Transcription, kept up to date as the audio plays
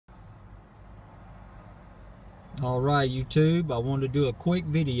Alright YouTube, I wanted to do a quick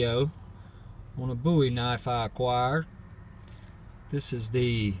video on a Bowie knife I acquired. This is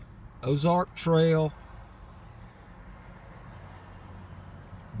the Ozark Trail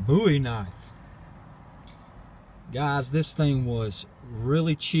Bowie knife. Guys, this thing was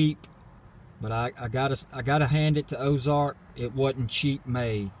really cheap, but I gotta hand it to Ozark. It wasn't cheap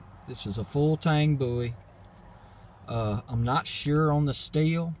made. This is a full tang Bowie. I'm not sure on the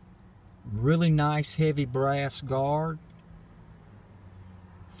steel. Really nice heavy brass guard.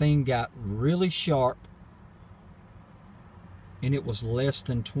 Thing got really sharp, and it was less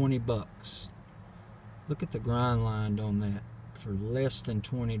than 20 bucks. Look at the grind line on that, for less than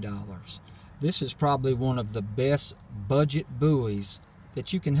 $20. This is probably one of the best budget Bowies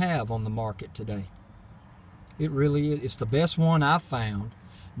that you can have on the market today. It really is. It's the best one I've found.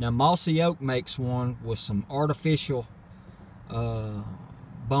 Now Mossy Oak makes one with some artificial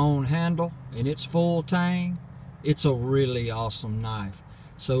bone handle, and it's full tang. It's a really awesome knife.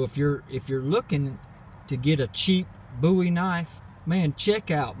 So if you're looking to get a cheap Bowie knife, man, check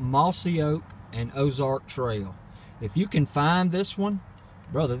out Mossy Oak and Ozark Trail. If you can find this one,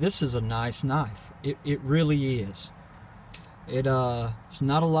 brother, this is a nice knife. It really is. It's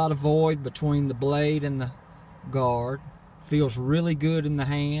not a lot of void between the blade and the guard. Feels really good in the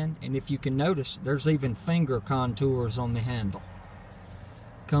hand, and if you can notice, there's even finger contours on the handle.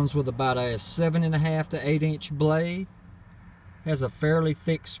 Comes with about a 7.5 to 8 inch blade. Has a fairly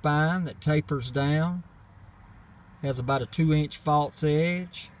thick spine that tapers down. Has about a 2-inch false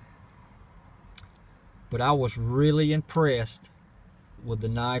edge. But I was really impressed with the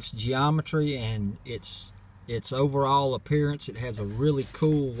knife's geometry and its overall appearance. It has a really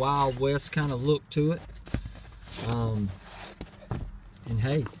cool Wild West kind of look to it. And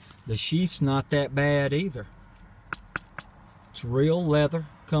hey, the sheath's not that bad either. It's real leather.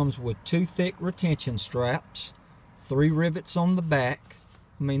 Comes with 2 thick retention straps, 3 rivets on the back.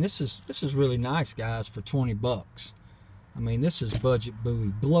 I mean, this is really nice, guys, for 20 bucks. I mean, this is budget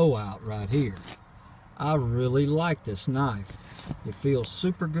Bowie blowout right here. I really like this knife. It feels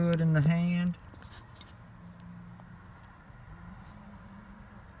super good in the hand.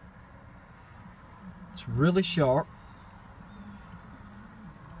 It's really sharp.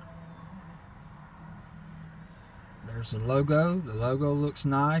 There's the logo. The logo looks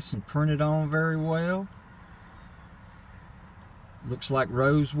nice and printed on very well. Looks like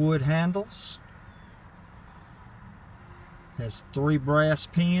rosewood handles. Has 3 brass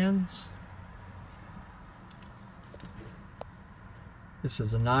pins. This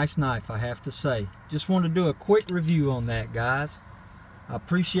is a nice knife, I have to say. Just want to do a quick review on that, guys. I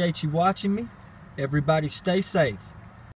appreciate you watching me. Everybody stay safe.